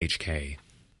RTHK.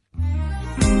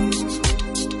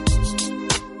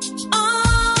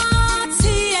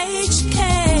 RTHK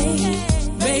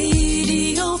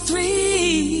Radio 3.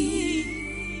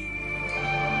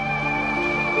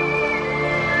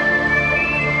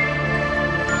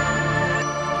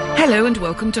 Hello and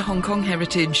welcome to Hong Kong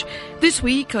Heritage. This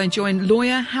week I join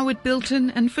lawyer Howard Bilton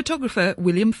and photographer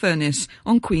William Furness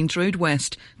on Queen's Road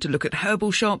West to look at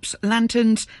herbal shops,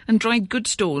 lanterns and dried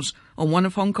goods stores on one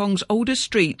of Hong Kong's oldest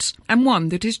streets and one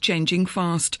that is changing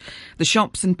fast. The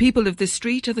shops and people of this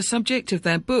street are the subject of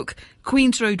their book,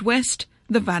 Queen's Road West,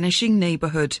 The Vanishing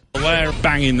Neighbourhood. We're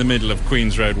bang in the middle of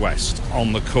Queen's Road West,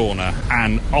 on the corner,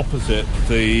 and opposite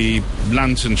the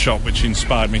lantern shop which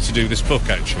inspired me to do this book,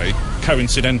 actually,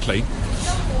 coincidentally,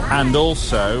 and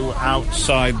also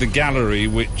outside the gallery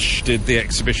which did the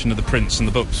exhibition of the prints and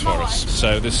the books for us.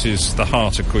 So this is the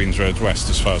heart of Queen's Road West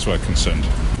as far as we're concerned.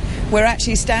 We're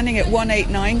actually standing at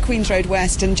 189 Queen's Road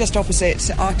West, and just opposite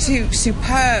are two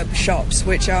superb shops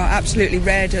which are absolutely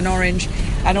red and orange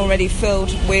and already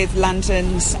filled with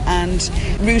lanterns and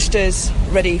roosters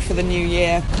ready for the new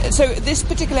year. So this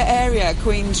particular area,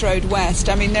 Queen's Road West,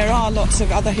 I mean, there are lots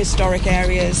of other historic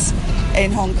areas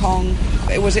in Hong Kong.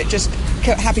 Was it just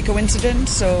happy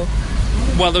coincidence, or...?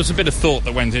 Well, there was a bit of thought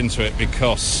that went into it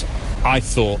because I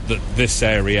thought that this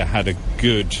area had a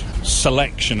good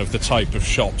selection of the type of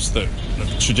shops, the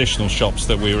traditional shops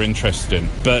that we were interested in.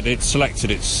 But it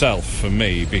selected itself for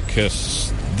me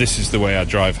because this is the way I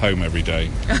drive home every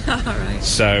day. Right.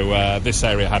 So this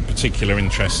area had particular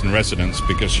interest and resonance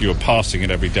because you were passing it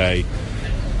every day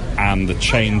and the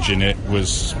change in it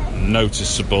was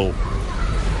noticeable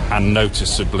and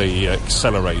noticeably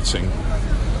accelerating.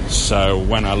 So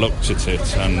when I looked at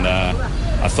it and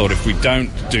I thought if we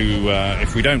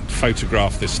don't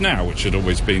photograph this now, which had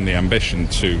always been the ambition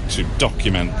to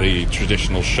document the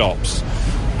traditional shops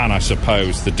and I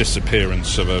suppose the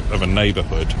disappearance of a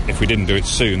neighbourhood, if we didn't do it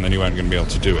soon, then you weren't going to be able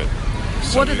to do it.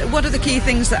 So what are the key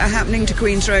things that are happening to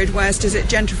Queen's Road West? Is it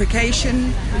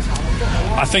gentrification?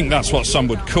 I think that's what some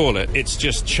would call it. It's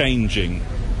just changing.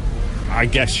 I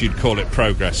guess you'd call it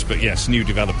progress, but yes, new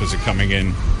developers are coming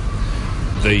in.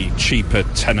 The cheaper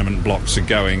tenement blocks are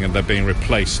going and they're being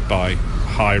replaced by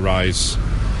high-rise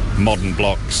modern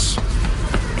blocks,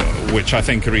 which I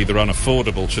think are either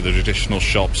unaffordable to the traditional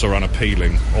shops or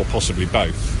unappealing, or possibly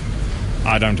both.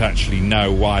 I don't actually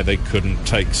know why they couldn't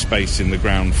take space in the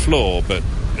ground floor, but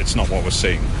it's not what we're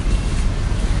seeing.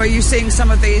 Are you seeing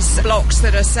some of these blocks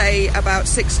that are, say, about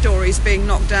 6 stories being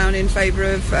knocked down in favour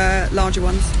of larger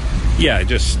ones? Yeah,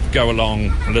 just go along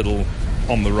a little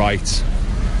on the right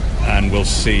and we'll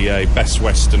see a Best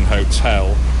Western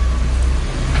Hotel.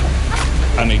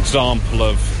 An example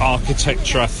of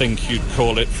architecture, I think you'd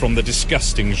call it, from the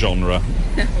disgusting genre.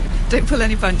 Don't pull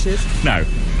any punches. No,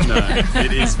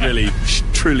 it is really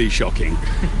truly shocking.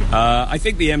 I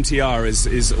think the MTR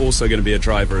is also going to be a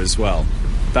driver as well.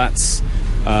 That's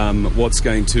what's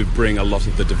going to bring a lot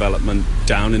of the development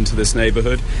down into this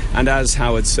neighbourhood. And as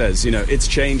Howard says, you know, it's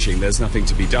changing. There's nothing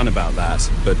to be done about that.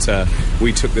 But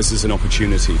we took this as an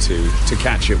opportunity to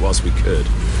catch it whilst we could.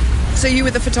 So you were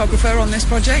the photographer on this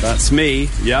project? That's me,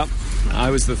 yeah.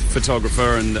 I was the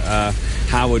photographer and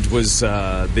Howard was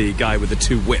the guy with the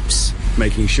 2 whips,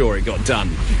 making sure it got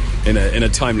done in a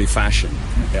timely fashion.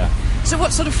 Yeah. So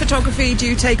what sort of photography do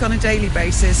you take on a daily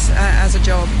basis as a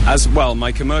job? As well,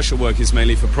 my commercial work is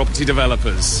mainly for property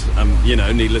developers. You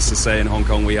know, needless to say, in Hong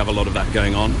Kong we have a lot of that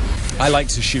going on. I like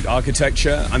to shoot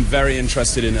architecture. I'm very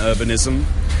interested in urbanism.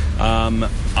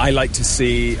 I like to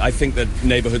see, I think that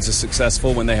neighbourhoods are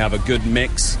successful when they have a good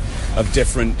mix of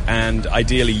different and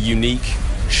ideally unique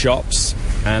shops,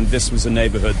 and this was a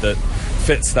neighbourhood that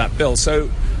fits that bill. So,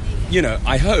 you know,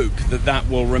 I hope that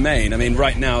will remain. I mean,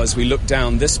 right now, as we look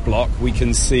down this block, we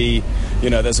can see, you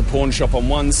know, there's a pawn shop on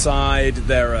one side,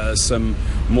 there are some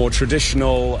more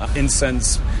traditional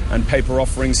incense and paper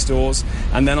offering stores,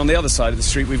 and then on the other side of the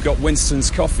street, we've got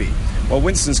Winston's Coffee. Well,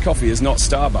 Winston's Coffee is not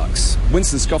Starbucks.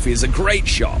 Winston's Coffee is a great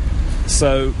shop.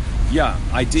 So, yeah,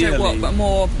 ideally... So what, but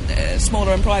more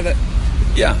smaller and private?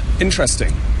 Yeah,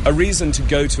 interesting. A reason to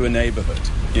go to a neighbourhood,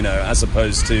 you know, as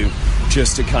opposed to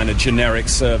just a kind of generic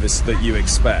service that you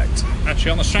expect.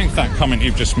 Actually, on the strength of that comment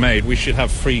you've just made, we should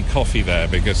have free coffee there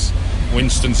because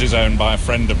Winston's is owned by a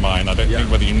friend of mine. I don't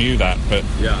think whether you knew that, but...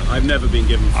 Yeah, I've never been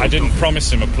given free I didn't coffee.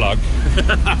 promise him a plug.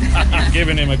 I've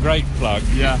given him a great plug.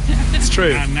 Yeah, it's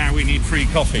true. And now we need free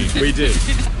coffee. We do.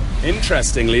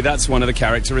 Interestingly, that's one of the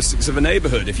characteristics of a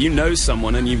neighbourhood. If you know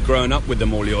someone and you've grown up with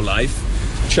them all your life,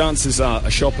 chances are,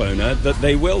 a shop owner, that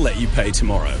they will let you pay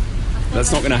tomorrow.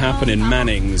 That's not going to happen in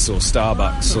Manning's or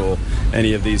Starbucks or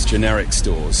any of these generic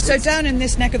stores. So down in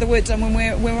this neck of the woods, I mean,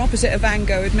 we're opposite of Van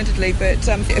Gogh, admittedly, but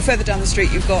further down the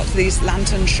street you've got these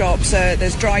lantern shops,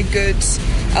 there's dry goods,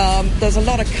 there's a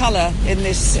lot of colour in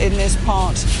this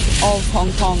part of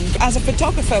Hong Kong. As a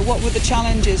photographer, what were the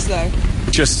challenges, though?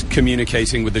 Just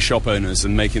communicating with the shop owners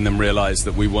and making them realise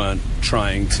that we weren't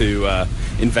trying to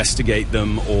investigate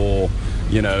them, or,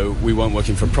 you know, we weren't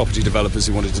working for property developers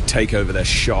who wanted to take over their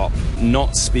shop.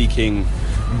 Not speaking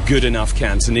good enough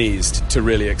Cantonese to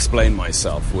really explain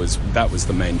myself was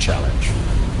the main challenge.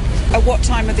 At what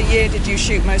time of the year did you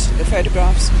shoot most of the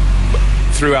photographs?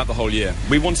 Throughout the whole year.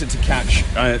 We wanted to catch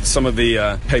some of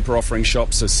the paper offering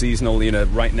shops are seasonal. You know,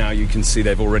 right now you can see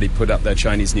they've already put up their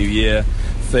Chinese New Year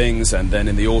things, and then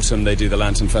in the autumn they do the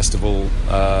Lantern Festival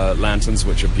lanterns,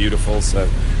 which are beautiful. So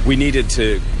we needed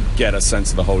to get a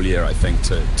sense of the whole year, I think,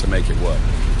 to make it work.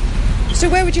 So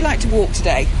where would you like to walk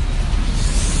today?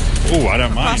 Oh, I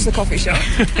don't mind. Past the coffee shop?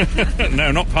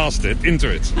 No, not past it, into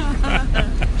it.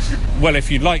 Well,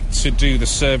 if you'd like to do the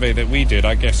survey that we did,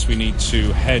 I guess we need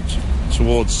to head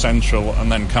towards Central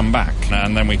and then come back,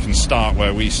 and then we can start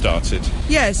where we started.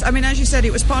 Yes, I mean, as you said,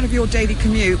 it was part of your daily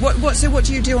commute. So what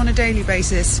do you do on a daily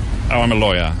basis? Oh, I'm a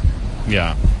lawyer,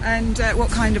 yeah. And what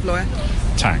kind of lawyer?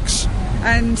 Tax.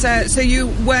 And so you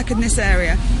work in this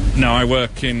area? No, I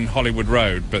work in Hollywood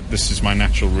Road, but this is my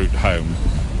natural route home.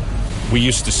 We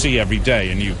used to see every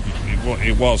day, and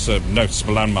it was a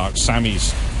noticeable landmark,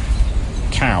 Sammy's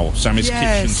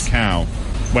Kitchen's cow.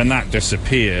 When that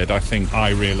disappeared, I think I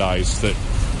realised that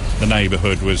the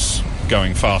neighbourhood was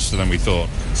going faster than we thought.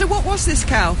 So what was this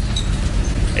cow?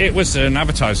 It was an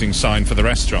advertising sign for the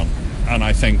restaurant, and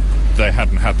I think they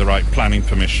hadn't had the right planning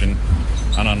permission.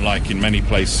 And unlike in many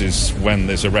places, when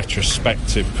there's a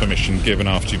retrospective permission given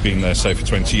after you've been there, say, for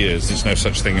 20 years, there's no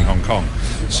such thing in Hong Kong.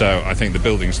 So I think the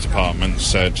buildings department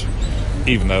said,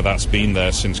 even though that's been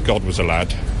there since God was a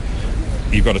lad,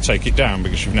 you've got to take it down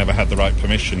because you've never had the right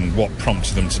permission. What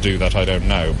prompted them to do that, I don't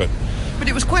know. But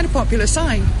it was quite a popular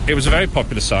sign. It was a very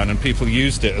popular sign, and people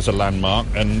used it as a landmark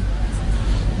and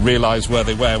realised where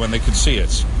they were when they could see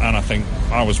it. And I think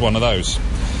I was one of those.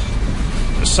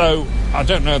 So I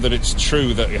don't know that it's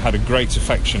true that it had a great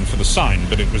affection for the sign,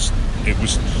 but it was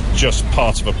just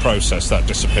part of a process, that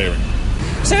disappearing.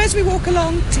 So as we walk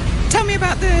along, tell me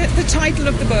about the title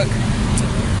of the book.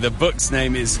 The book's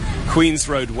name is Queen's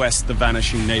Road West, The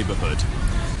Vanishing Neighbourhood.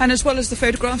 And as well as the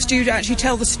photographs, do you actually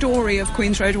tell the story of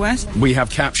Queen's Road West? We have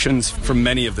captions from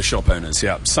many of the shop owners,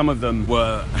 yeah. Some of them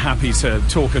were happy to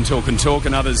talk,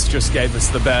 and others just gave us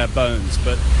the bare bones.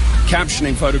 But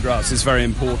captioning photographs is very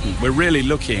important. We're really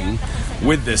looking,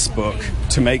 with this book,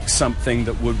 to make something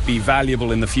that would be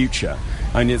valuable in the future.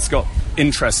 I mean, it's got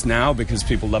interest now because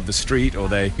people love the street, or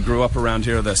they grew up around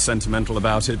here, or they're sentimental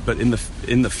about it. But in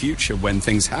the future, when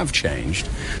things have changed,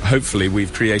 hopefully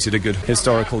we've created a good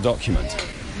historical document.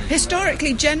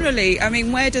 Historically, generally, I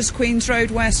mean, where does Queen's Road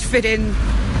West fit in,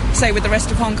 say, with the rest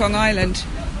of Hong Kong Island?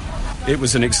 It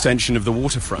was an extension of the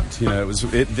waterfront. You know,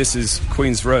 this is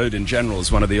Queen's Road in general is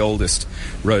one of the oldest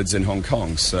roads in Hong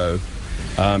Kong. So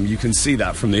you can see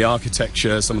that from the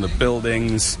architecture, some of the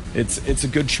buildings. It's a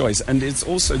good choice, and it's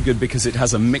also good because it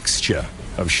has a mixture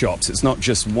of shops. It's not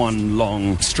just one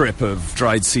long strip of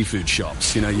dried seafood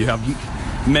shops. You know, you have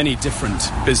many different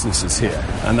businesses here,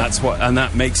 and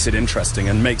that makes it interesting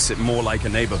and makes it more like a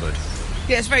neighbourhood.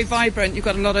 Yeah, it's very vibrant. You've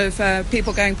got a lot of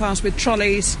people going past with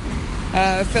trolleys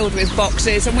filled with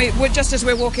boxes, and we're just as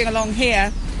we're walking along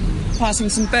here, passing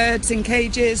some birds in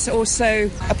cages, also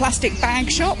a plastic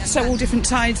bag shop, so all different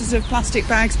sizes of plastic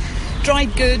bags,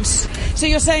 dried goods. So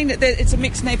you're saying that it's a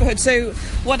mixed neighbourhood. So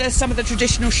what are some of the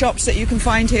traditional shops that you can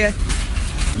find here?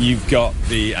 You've got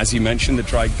as you mentioned, the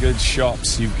dry goods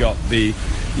shops. You've got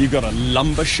a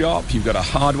lumber shop. You've got a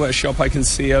hardware shop I can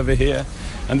see over here,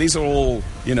 and these are all,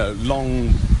 you know,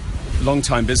 long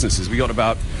time businesses. We got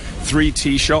about 3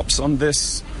 tea shops on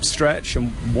this stretch,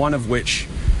 and one of which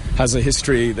has a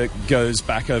history that goes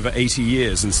back over 80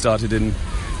 years and started in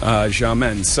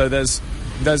Xiamen. So there's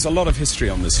a lot of history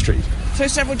on this street. So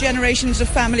several generations of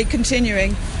family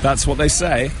continuing. That's what they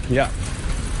say. Yeah.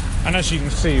 And as you can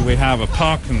see, we have a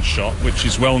Parkin shop, which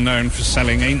is well known for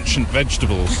selling ancient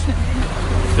vegetables.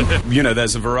 You know,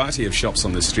 there's a variety of shops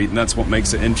on this street, and that's what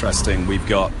makes it interesting. We've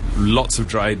got lots of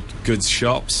dried goods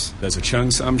shops. There's a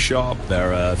Cheongsam shop.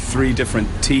 There are 3 different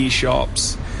tea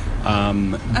shops.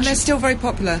 And they're still very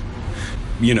popular.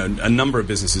 You know, a number of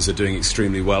businesses are doing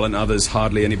extremely well, and others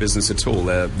hardly any business at all.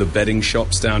 The bedding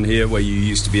shops down here, where you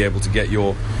used to be able to get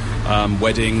your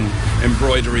wedding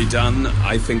embroidery done,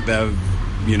 I think they're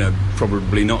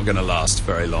probably not going to last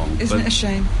very long. Isn't it a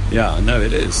shame? Yeah, no,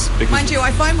 it is. Mind you,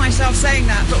 I find myself saying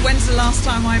that, but when's the last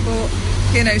time I bought,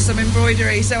 some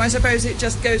embroidery? So I suppose it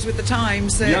just goes with the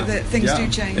times that things do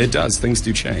change. It does. Things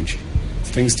do change.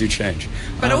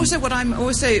 But also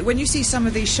when you see some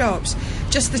of these shops,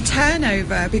 just the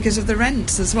turnover because of the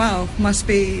rents as well must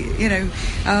be,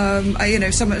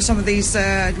 some of these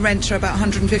rents are about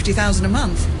 150,000 a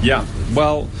month. Yeah,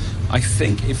 well, I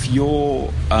think if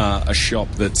you're a shop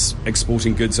that's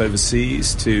exporting goods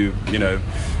overseas to,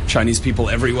 Chinese people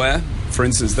everywhere, for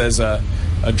instance, there's a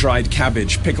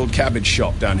pickled cabbage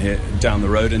shop down the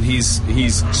road, and he's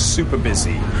super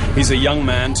busy. He's a young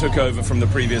man, took over from the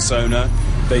previous owner.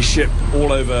 They ship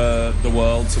all over the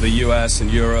world to the US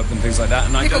and Europe and things like that.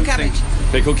 And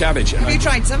pickled cabbage. Have you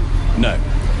tried some? No.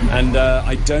 And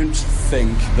I don't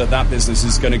think that business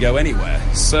is going to go anywhere.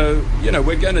 So,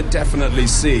 we're going to definitely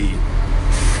see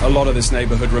a lot of this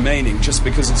neighbourhood remaining just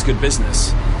because it's good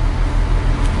business.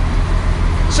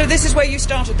 So this is where you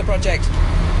started the project?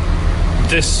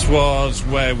 This was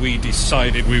where we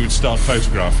decided we would start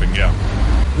photographing, yeah.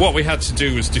 What we had to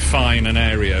do was define an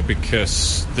area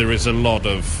because there is a lot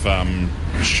of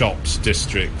shops,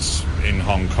 districts in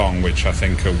Hong Kong which I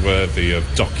think are worthy of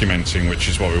documenting, which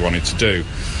is what we wanted to do.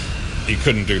 You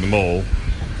couldn't do them all.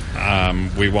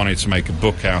 We wanted to make a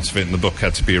book out of it, and the book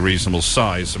had to be a reasonable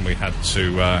size, and we had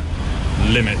to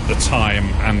limit the time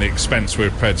and the expense we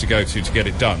were prepared to go to get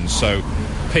it done. So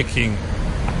picking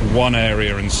one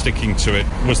area and sticking to it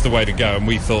was the way to go, and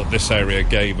we thought this area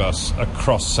gave us a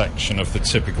cross-section of the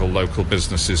typical local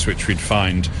businesses which we'd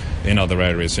find in other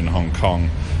areas in Hong Kong,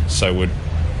 so would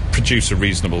produce a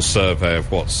reasonable survey of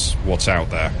what's out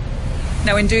there.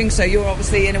 Now, in doing so, you're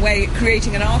obviously, in a way,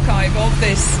 creating an archive of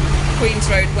this Queen's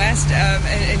Road West,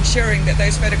 ensuring that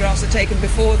those photographs are taken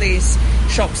before these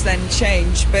shops then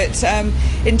change. But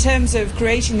in terms of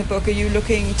creating the book, are you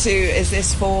looking to, is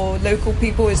this for local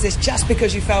people? Is this just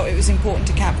because you felt it was important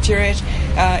to capture it?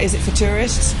 Is it for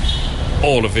tourists?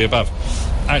 All of the above.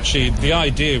 Actually, the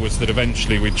idea was that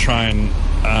eventually we'd try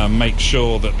and make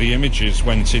sure that the images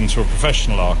went into a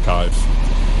professional archive.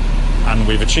 And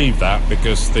we've achieved that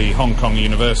because the Hong Kong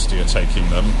University are taking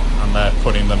them and they're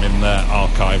putting them in their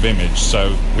archive image.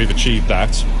 So we've achieved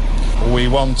that. We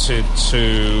wanted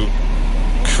to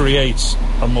create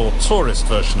a more tourist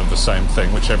version of the same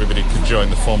thing, which everybody could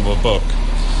join the form of a book.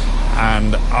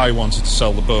 And I wanted to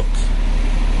sell the book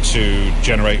to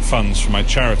generate funds for my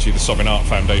charity, the Sovereign Art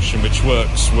Foundation, which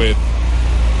works with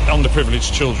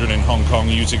underprivileged children in Hong Kong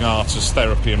using art as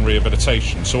therapy and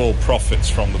rehabilitation. So all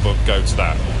profits from the book go to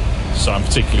that. So I'm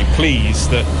particularly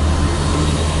pleased that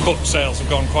book sales have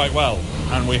gone quite well,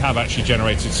 and we have actually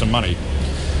generated some money.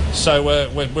 So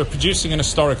we're producing an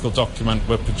historical document.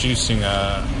 We're producing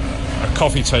a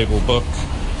coffee table book,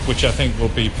 which I think will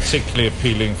be particularly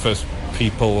appealing for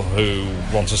people who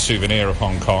want a souvenir of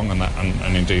Hong Kong,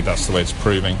 and indeed that's the way it's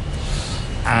proving.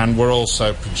 And we're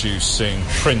also producing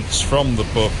prints from the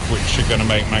book, which are going to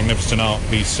make magnificent art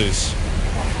pieces,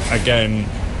 again,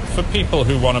 for people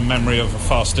who want a memory of a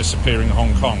fast disappearing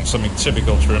Hong Kong, something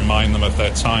typical to remind them of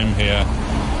their time here,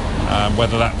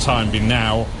 whether that time be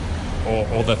now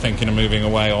or they're thinking of moving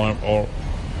away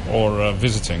or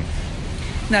visiting.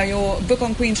 Now, your book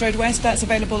on Queen's Road West, that's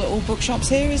available at all bookshops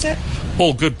here, is it?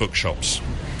 All good bookshops.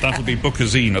 That'll be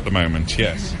Bookazine at the moment,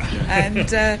 yes. And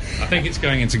I think it's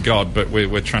going into God, but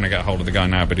we're trying to get hold of the guy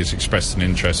now, but he's expressed an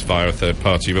interest via a third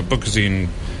party. But Bookazine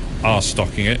are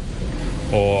stocking it,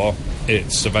 or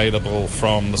it's available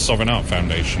from the Sovereign Art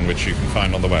Foundation, which you can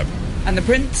find on the web. And the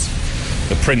prints?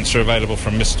 The prints are available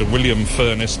from Mr. William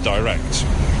Furness direct.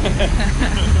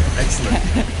 Excellent.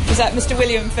 Is that Mr.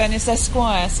 William Furness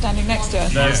Esquire standing next to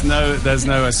us? There's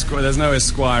no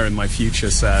Esquire in my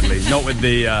future, sadly. Not with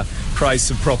the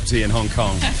price of property in Hong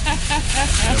Kong.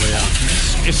 There we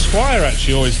are. Esquire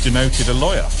actually always denoted a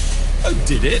lawyer. Oh,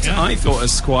 did it? Yeah. I thought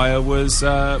Esquire was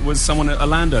someone, a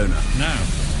landowner. No.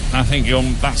 I think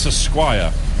that's a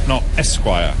squire, not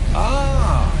Esquire.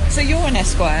 Ah. So you're an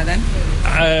Esquire, then?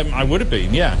 I would have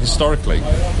been, yeah, historically.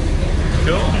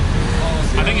 Cool.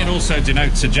 I think it also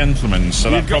denotes a gentleman,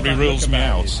 so that probably rules me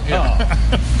out. Yeah.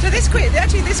 So this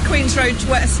Queen's Road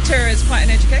West tour is quite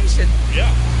an education.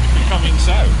 Yeah, becoming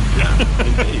so. Yeah,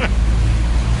 indeed.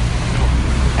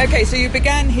 Okay, so you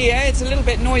began here. It's a little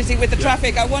bit noisy with the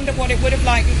traffic. I wonder what it would have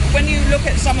like when you look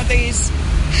at some of these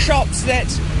shops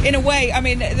that, in a way, I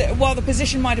mean, while the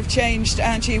position might have changed,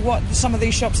 actually what some of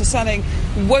these shops are selling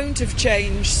won't have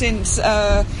changed since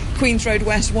Queen's Road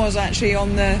West was actually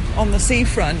on the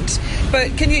seafront.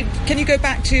 But can you go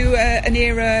back to an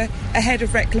era ahead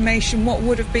of reclamation? What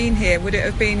would have been here? Would it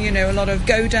have been, a lot of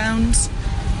go-downs?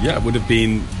 it would have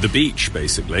been the beach,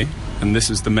 basically. And this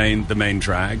is the main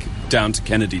drag, down to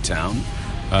Kennedy Town,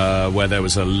 where there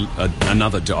was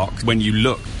another dock. When you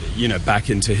look, back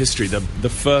into history, the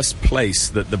first place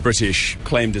that the British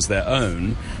claimed as their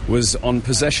own was on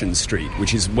Possession Street,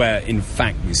 which is where, in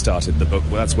fact, we started the book.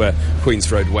 Well, that's where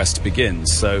Queens Road West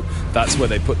begins. So that's where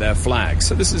they put their flag.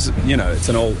 So this is, it's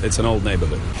an old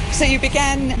neighbourhood. So you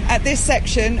began at this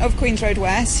section of Queens Road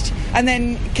West and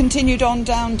then continued on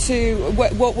down to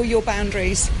what were your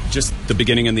boundaries? Just the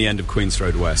beginning and the end of Queens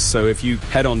Road West. So if you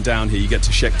head on down here, you get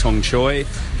to Shek Tong Choi.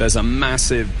 There's a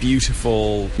massive,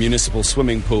 beautiful municipal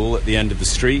swimming pool at the end of the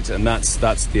street, and that's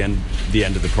the end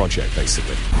of the project,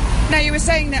 basically. Now, you were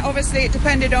saying that obviously it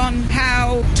depended on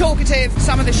how talkative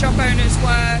some of the shop owners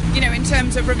were, in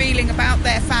terms of revealing about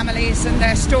their families and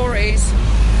their stories.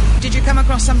 Did you come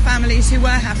across some families who were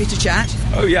happy to chat?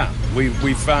 Oh yeah, we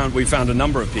found a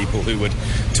number of people who would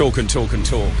talk and talk and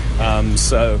talk.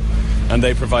 And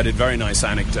they provided very nice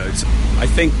anecdotes. I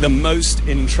think the most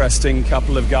interesting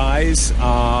couple of guys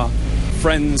are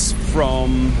friends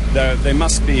from, they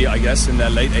must be, I guess, in their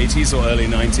late 80s or early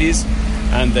 90s,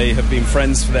 and they have been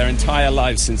friends for their entire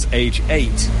lives since age 8,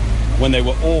 when they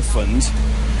were orphaned,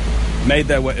 made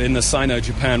their way in the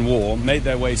Sino-Japan War, made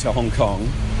their way to Hong Kong,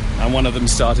 and one of them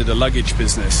started a luggage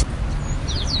business.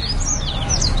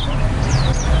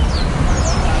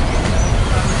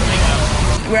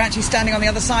 We're actually standing on the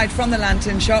other side from the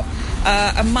lantern shop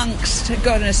amongst,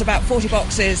 goodness, about 40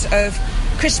 boxes of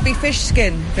crispy fish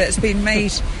skin that's been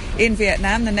made in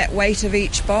Vietnam. The net weight of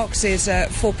each box is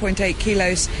 4.8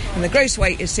 kilos and the gross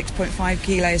weight is 6.5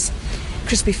 kilos.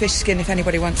 Crispy fish skin, if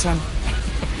anybody wants one.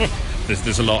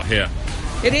 There's a lot here.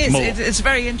 It is. It's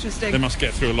very interesting. They must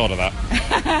get through a lot of that.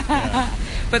 Yeah.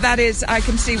 But that is, I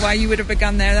can see why you would have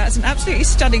begun there. That's an absolutely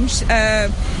stunning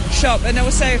shop. And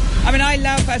also, I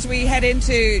love, as we head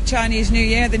into Chinese New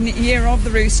Year, the year of the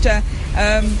rooster,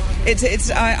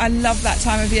 I love that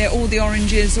time of year, all the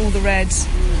oranges, all the reds.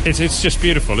 It's just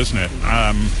beautiful, isn't it?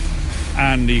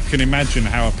 And you can imagine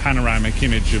how a panoramic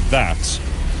image of that,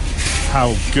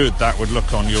 how good that would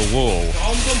look on your wall,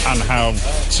 and how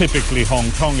typically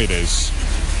Hong Kong it is.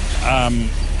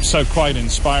 So quite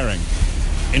inspiring.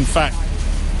 In fact,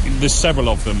 there's several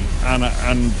of them,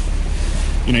 and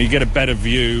you get a better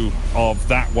view of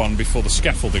that one before the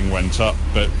scaffolding went up,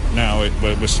 but now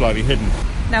we're slightly hidden.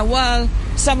 Now, while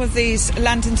some of these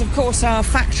lanterns, of course, are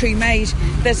factory made,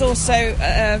 there's also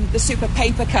the super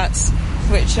paper cuts,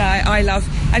 which I love.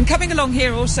 And coming along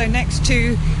here also next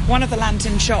to one of the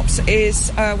lantern shops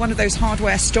is one of those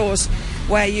hardware stores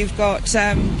where you've got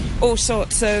all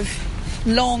sorts of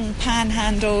long pan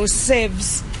handles,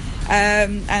 sieves,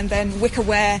 and then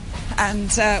wickerware,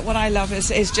 and what I love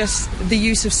is just the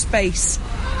use of space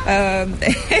in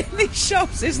these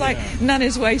shops. It's like none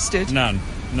is wasted. None.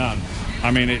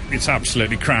 It's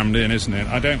absolutely crammed in, isn't it?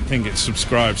 I don't think it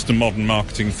subscribes to modern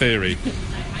marketing theory,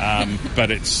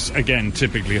 but it's, again,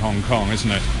 typically Hong Kong,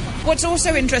 isn't it? What's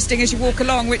also interesting as you walk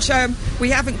along, which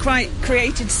we haven't quite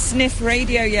created sniff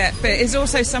radio yet, but is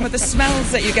also some of the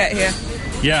smells that you get here.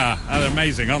 Yeah, they're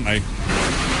amazing, aren't they?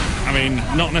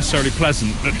 Not necessarily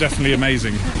pleasant, but definitely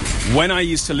amazing. When I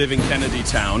used to live in Kennedy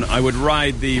Town, I would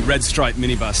ride the Red Stripe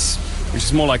minibus, which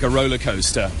is more like a roller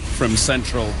coaster, from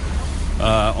Central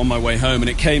on my way home, and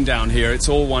it came down here. It's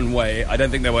all one way. I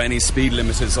don't think there were any speed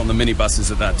limiters on the minibuses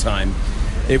at that time.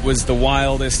 It was the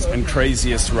wildest and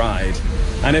craziest ride.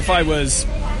 And if I was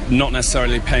not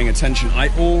necessarily paying attention, I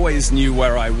always knew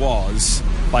where I was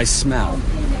by smell.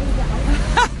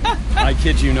 I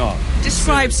kid you not.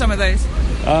 Describe some of those.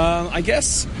 I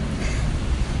guess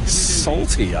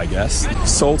salty,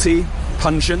 Salty,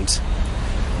 pungent.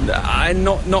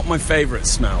 Not my favourite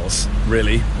smells,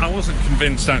 really. I wasn't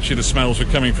convinced, actually, the smells were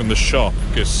coming from the shop,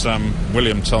 because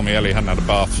William told me Ellie hadn't had a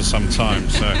bath for some time,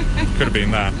 so it could have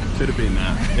been that.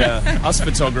 Yeah. Us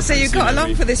photographers. So you got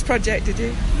along for this project, did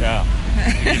you? Yeah.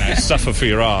 Suffer for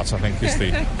your art, I think, is the...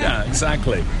 Yeah,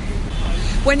 exactly.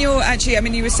 When you're actually,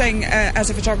 you were saying as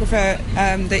a photographer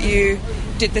that you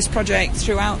did this project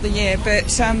throughout the year, but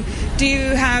do you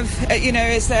have,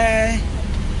 is there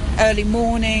early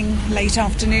morning, late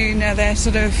afternoon, are there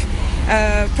sort of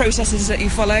processes that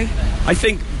you follow? I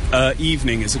think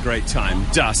evening is a great time.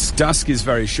 Dusk is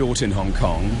very short in Hong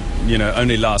Kong,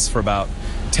 only lasts for about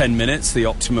 10 minutes, the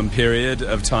optimum period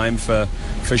of time for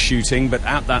shooting, but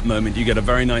at that moment you get a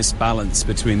very nice balance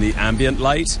between the ambient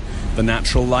light, the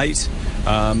natural light,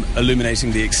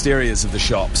 illuminating the exteriors of the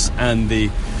shops, and the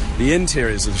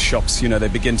interiors of the shops, they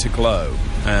begin to glow,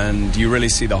 and you really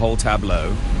see the whole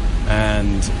tableau,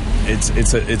 and it's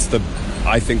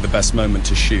I think the best moment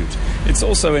to shoot. It's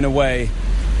also, in a way,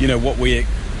 what we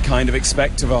kind of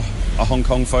expect of a Hong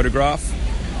Kong photograph.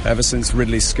 Ever since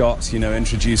Ridley Scott,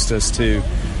 introduced us to,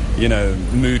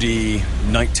 moody,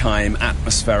 nighttime,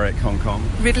 atmospheric Hong Kong.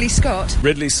 Ridley Scott?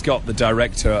 Ridley Scott, the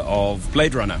director of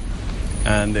Blade Runner.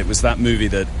 And it was that movie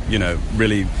that,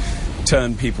 really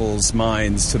turned people's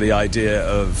minds to the idea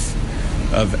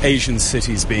of Asian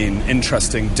cities being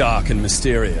interesting, dark and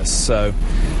mysterious. So,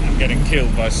 and getting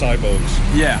killed by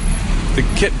cyborgs. Yeah. The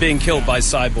kit being killed by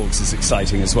cyborgs is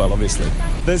exciting as well, obviously.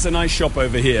 There's a nice shop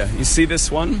over here. You see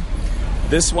this one?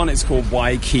 This one is called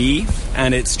Waikiki,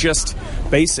 and it's just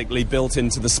basically built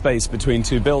into the space between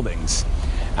two buildings.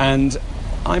 And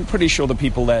I'm pretty sure the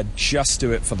people there just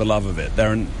do it for the love of it.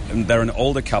 They're an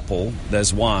older couple.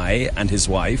 There's Y and his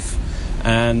wife.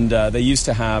 And he used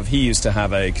to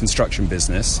have a construction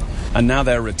business, and now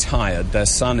they're retired. Their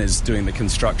son is doing the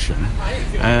construction,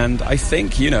 and I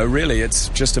think, really it's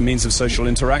just a means of social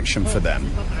interaction for them.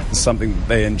 It's something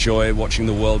they enjoy, watching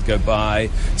the world go by,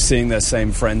 seeing their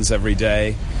same friends every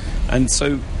day. And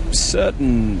so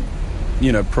certain,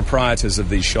 proprietors of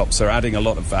these shops are adding a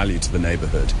lot of value to the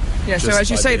neighborhood. Yeah, so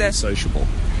as you say, they're sociable.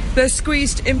 They're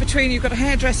squeezed in between. You've got a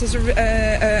hairdresser,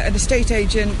 an estate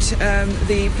agent,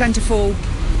 the Plentiful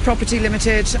Property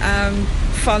Limited,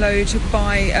 followed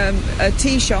by a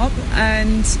tea shop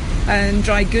and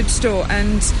dry goods store.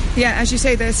 And, yeah, as you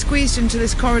say, they're squeezed into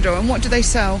this corridor. And what do they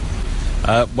sell?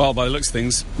 Well, by the looks of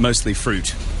things, mostly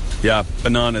fruit. Yeah,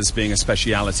 bananas being a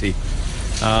speciality.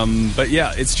 But,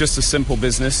 yeah, it's just a simple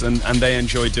business, and they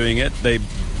enjoy doing it. They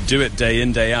do it day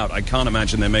in, day out. I can't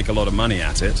imagine they make a lot of money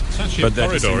at it. It's actually but a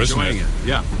corridor, isn't it?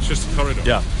 Yeah. It's just a corridor.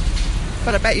 Yeah.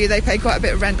 But I bet you they pay quite a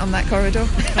bit of rent on that corridor.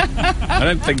 I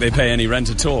don't think they pay any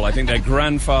rent at all. I think they're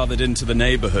grandfathered into the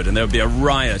neighbourhood, and there would be a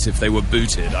riot if they were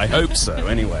booted. I hope so,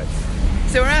 anyway.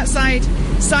 So we're outside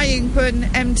Sai Ying Pun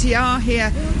MTR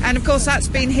here, and of course that's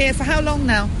been here for how long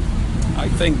now? I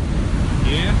think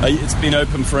it's been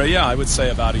open for I would say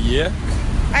about a year.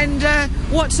 And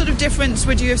what sort of difference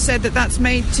would you have said that's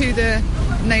made to the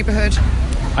neighbourhood?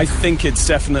 I think it's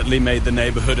definitely made the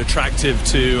neighbourhood attractive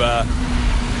to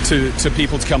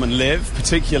people to come and live,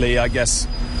 particularly, I guess,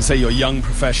 say your young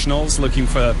professionals looking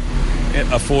for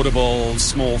affordable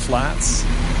small flats.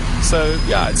 So,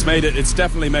 yeah, it's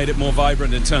definitely made it more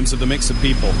vibrant in terms of the mix of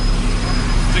people.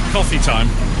 Is it coffee time?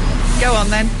 Go on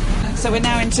then. So we're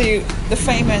now into the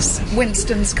famous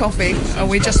Winston's coffee.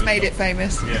 We just made it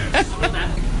famous. Yes.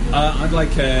 I'd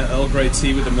like Earl Grey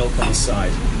tea with the milk on the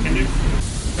side.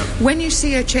 When you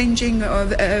see a changing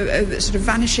or a sort of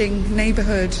vanishing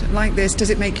neighbourhood like this,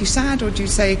 does it make you sad, or do you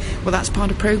say, well, that's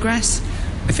part of progress?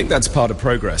 I think that's part of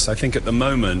progress. I think at the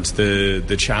moment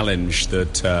the challenge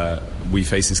that we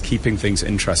face is keeping things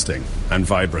interesting and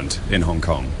vibrant in Hong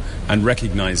Kong, and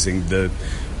recognising the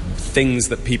things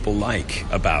that people like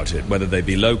about it, whether they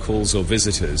be locals or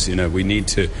visitors. We need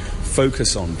to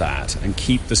focus on that and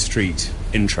keep the street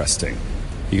interesting.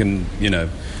 You can,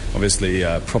 obviously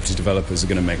property developers are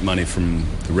going to make money from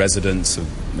the residents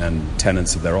and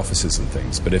tenants of their offices and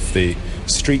things, but if the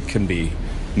street can be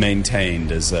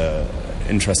maintained as a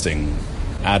interesting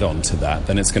add-on to that,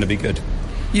 then it's going to be good.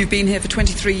 You've been here for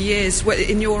 23 years.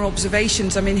 In your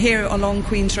observations, I mean, here along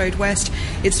Queen's Road West,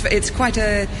 it's quite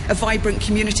a vibrant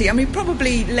community. I mean,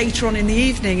 probably later on in the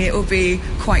evening it will be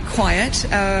quite quiet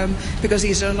because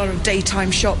these are a lot of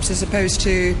daytime shops as opposed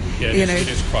to, it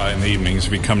is quiet in the evenings.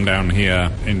 If you come down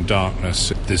here in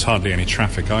darkness, there's hardly any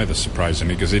traffic either,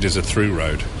 surprisingly, because it is a through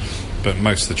road. But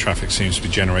most of the traffic seems to be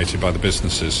generated by the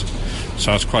businesses.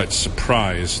 So I was quite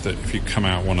surprised that if you come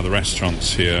out one of the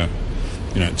restaurants here,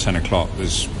 at 10 o'clock,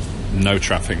 there's no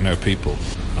traffic, no people.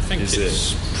 I think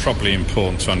it's probably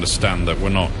important to understand that we're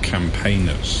not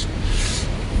campaigners.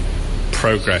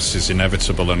 Progress is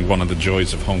inevitable, and one of the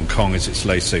joys of Hong Kong is its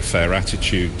laissez-faire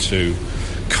attitude to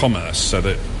commerce, so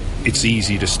that it's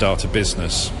easy to start a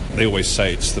business. They always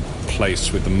say it's the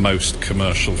place with the most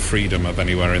commercial freedom of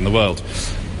anywhere in the world.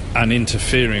 And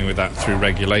interfering with that through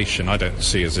regulation, I don't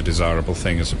see as a desirable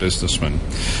thing as a businessman.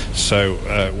 So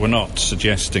we're not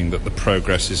suggesting that the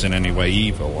progress is in any way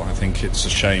evil. I think it's a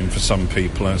shame for some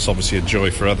people, and it's obviously a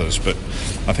joy for others. But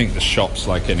I think the shops,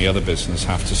 like any other business,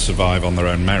 have to survive on their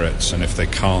own merits. And if they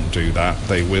can't do that,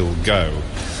 they will go.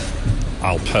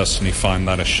 I'll personally find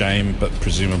that a shame, but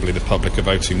presumably the public are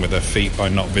voting with their feet by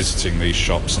not visiting these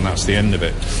shops, and that's the end of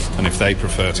it. And if they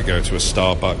prefer to go to a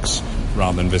Starbucks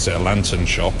rather than visit a lantern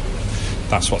shop,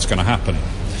 that's what's going to happen.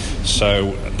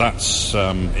 So that's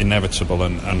inevitable,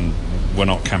 and we're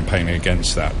not campaigning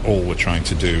against that. All we're trying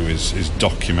to do is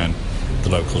document the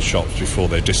local shops before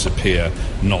they disappear,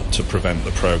 not to prevent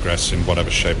the progress in whatever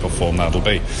shape or form that'll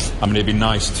be. I mean, it'd be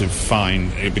nice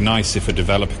if a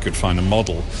developer could find a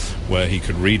model where he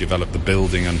could redevelop the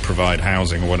building and provide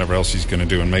housing or whatever else he's going to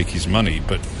do and make his money,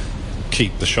 but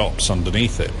keep the shops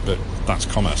underneath it. But that's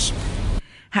commerce.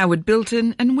 Howard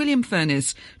Bilton and William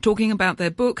Furness talking about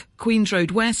their book, Queen's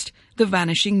Road West, The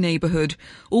Vanishing Neighbourhood.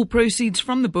 All proceeds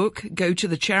from the book go to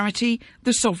the charity,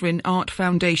 the Sovereign Art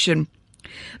Foundation.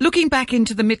 Looking back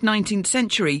into the mid-19th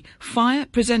century, fire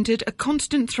presented a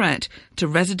constant threat to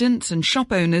residents and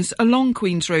shop owners along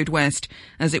Queen's Road West,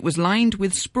 as it was lined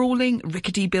with sprawling,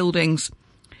 rickety buildings.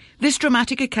 This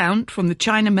dramatic account from the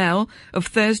China Mail of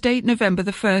Thursday, November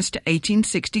the 1st,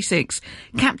 1866,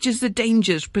 captures the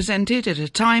dangers presented at a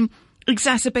time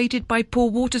exacerbated by poor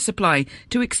water supply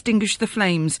to extinguish the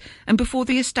flames and before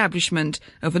the establishment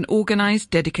of an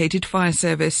organised dedicated fire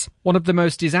service. One of the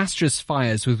most disastrous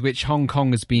fires with which Hong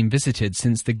Kong has been visited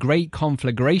since the Great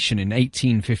Conflagration in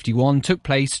 1851 took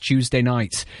place Tuesday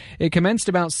night. It commenced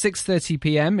about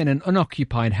 6:30pm in an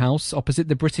unoccupied house opposite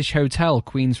the British Hotel,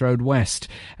 Queen's Road West,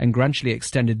 and gradually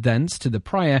extended thence to the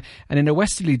Prior and in a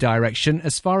westerly direction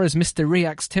as far as Mr.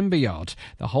 Riak's timber yard,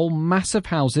 the whole mass of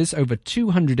houses, over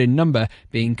 200 in number,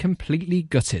 being completely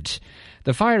gutted.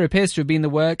 The fire appears to have been the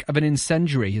work of an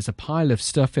incendiary, as a pile of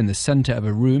stuff in the centre of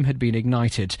a room had been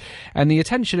ignited, and the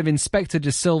attention of Inspector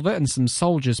De Silva and some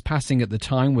soldiers passing at the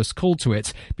time was called to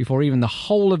it before even the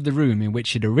whole of the room in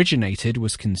which it originated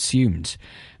was consumed.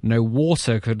 No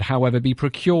water could, however, be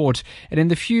procured, and in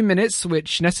the few minutes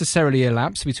which necessarily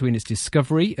elapsed between its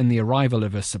discovery and the arrival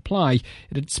of a supply,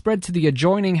 it had spread to the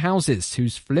adjoining houses,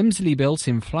 whose flimsily built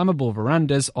inflammable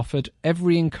verandas offered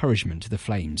every encouragement to the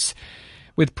flames.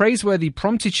 With praiseworthy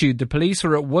promptitude, the police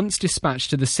were at once dispatched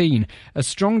to the scene. A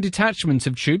strong detachment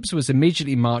of troops was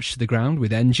immediately marched to the ground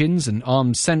with engines, and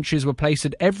armed sentries were placed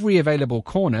at every available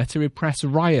corner to repress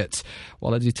riot,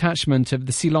 while a detachment of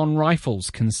the Ceylon Rifles,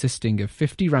 consisting of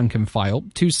 50 rank and file,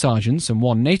 2 sergeants and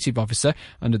 1 native officer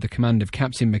under the command of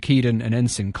Captain McEden and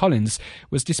Ensign Collins,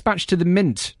 was dispatched to the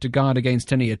Mint to guard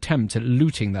against any attempt at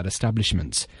looting that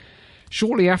establishment.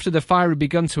 Shortly after the fire had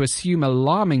begun to assume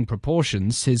alarming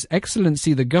proportions, His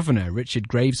Excellency the Governor, Richard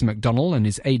Graves MacDonald, and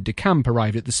his aide-de-camp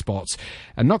arrived at the spot,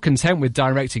 and not content with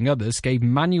directing others, gave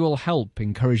manual help,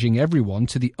 encouraging everyone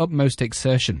to the utmost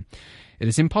exertion. It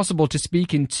is impossible to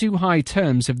speak in too high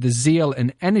terms of the zeal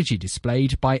and energy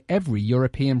displayed by every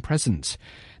European present.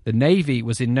 The Navy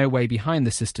was in no way behind the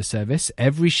sister service.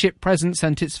 Every ship present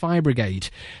sent its fire brigade.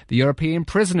 The European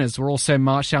prisoners were also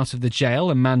marched out of the jail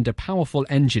and manned a powerful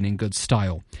engine in good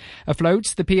style.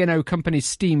 Afloat, the P&O Company's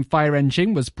steam fire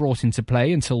engine was brought into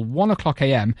play until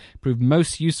 1:00am, proved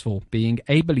most useful, being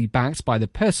ably backed by the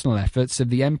personal efforts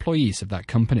of the employees of that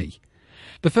company.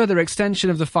 The further extension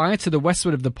of the fire to the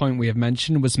westward of the point we have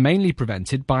mentioned was mainly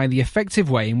prevented by the effective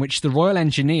way in which the Royal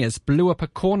Engineers blew up a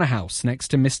corner house next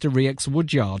to Mr. Riak's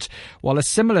woodyard, while a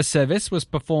similar service was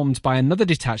performed by another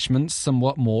detachment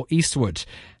somewhat more eastward.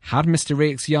 Had Mr.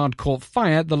 Riak's yard caught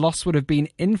fire, the loss would have been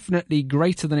infinitely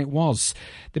greater than it was.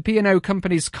 The P&O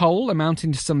Company's coal,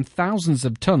 amounting to some thousands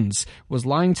of tons, was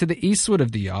lying to the eastward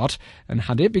of the yard, and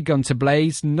had it begun to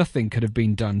blaze, nothing could have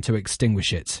been done to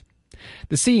extinguish it.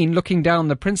 The scene, looking down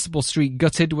the principal street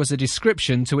gutted, was a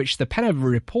description to which the pen of a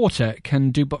reporter can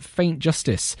do but faint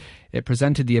justice. It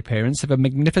presented the appearance of a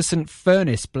magnificent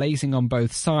furnace blazing on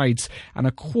both sides and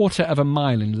a 1/4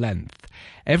 mile in length.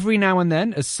 Every now and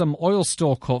then, as some oil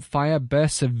store caught fire,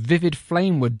 bursts of vivid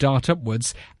flame would dart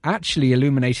upwards, actually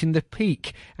illuminating the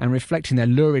peak and reflecting their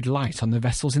lurid light on the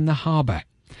vessels in the harbour.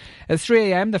 At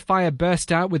 3am, the fire burst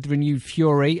out with renewed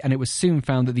fury, and it was soon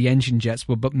found that the engine jets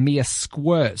were but mere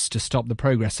squirts to stop the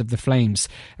progress of the flames,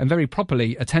 and very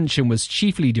properly, attention was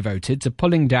chiefly devoted to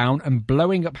pulling down and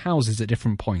blowing up houses at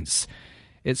different points.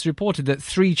 It's reported that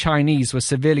 3 Chinese were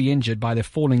severely injured by the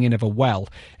falling in of a well,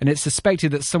 and it's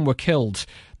suspected that some were killed.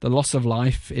 The loss of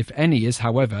life, if any, is,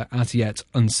 however, as yet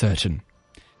uncertain.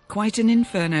 Quite an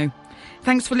inferno.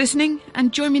 Thanks for listening,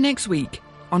 and join me next week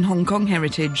on Hong Kong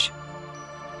Heritage.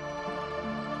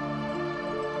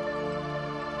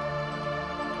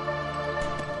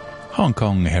 Hong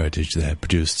Kong Heritage there,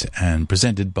 produced and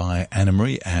presented by Anna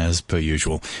Marie as per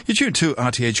usual. You're tuned to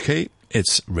RTHK,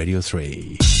 it's Radio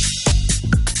 3.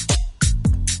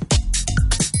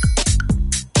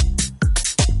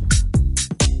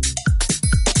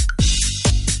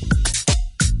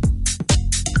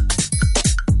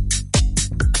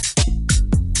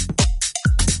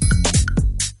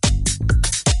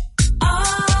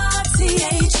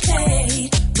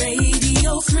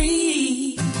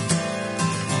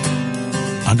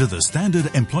 Under the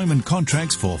standard employment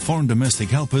contracts for foreign domestic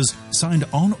helpers signed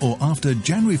on or after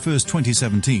January 1st,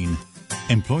 2017,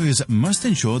 employers must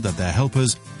ensure that their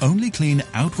helpers only clean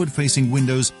outward-facing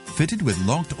windows fitted with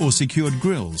locked or secured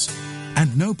grills,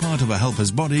 and no part of a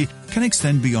helper's body can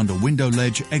extend beyond a window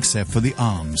ledge except for the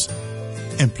arms.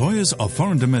 Employers of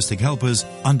foreign domestic helpers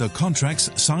under contracts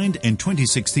signed in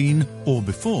 2016 or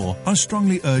before are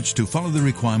strongly urged to follow the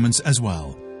requirements as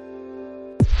well.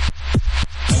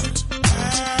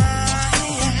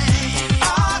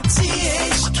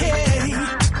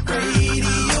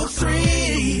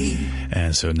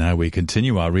 And so now we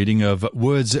continue our reading of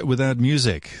Words Without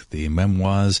Music, the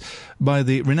memoirs by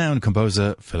the renowned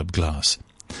composer Philip Glass.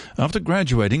 After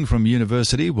graduating from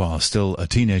university while still a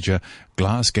teenager,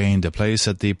 Glass gained a place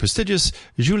at the prestigious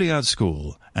Juilliard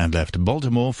School and left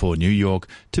Baltimore for New York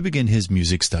to begin his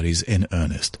music studies in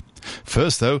earnest.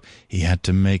 First, though, he had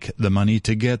to make the money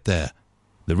to get there.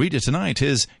 The reader tonight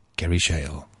is Gary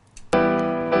Shale.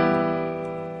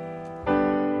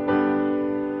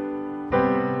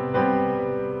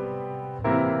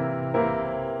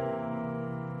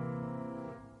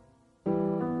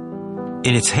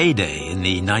 In its heyday in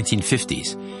the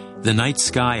 1950s, the night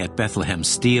sky at Bethlehem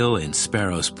Steel in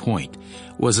Sparrows Point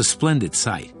was a splendid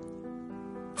sight.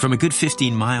 From a good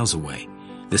 15 miles away,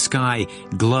 the sky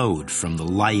glowed from the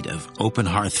light of open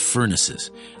hearth furnaces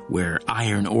where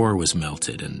iron ore was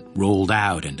melted and rolled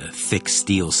out into thick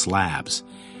steel slabs.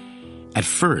 At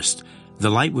first,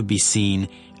 the light would be seen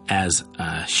as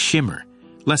a shimmer,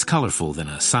 less colorful than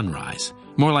a sunrise,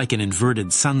 more like an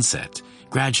inverted sunset,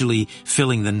 gradually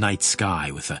filling the night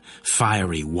sky with a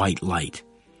fiery white light.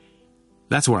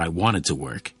 That's where I wanted to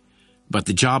work, but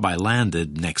the job I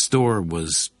landed next door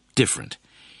was different.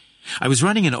 I was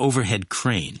running an overhead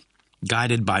crane,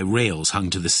 guided by rails hung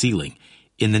to the ceiling,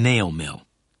 in the nail mill.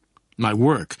 My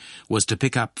work was to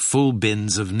pick up full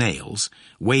bins of nails,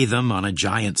 weigh them on a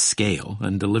giant scale,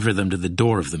 and deliver them to the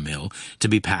door of the mill to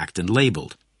be packed and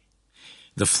labeled.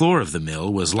 The floor of the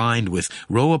mill was lined with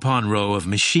row upon row of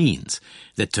machines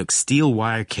that took steel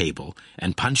wire cable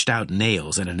and punched out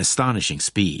nails at an astonishing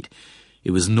speed.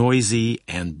 It was noisy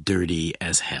and dirty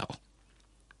as hell.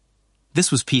 This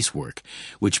was piecework,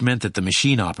 which meant that the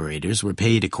machine operators were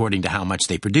paid according to how much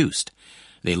they produced.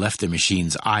 They left their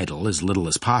machines idle as little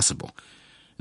as possible.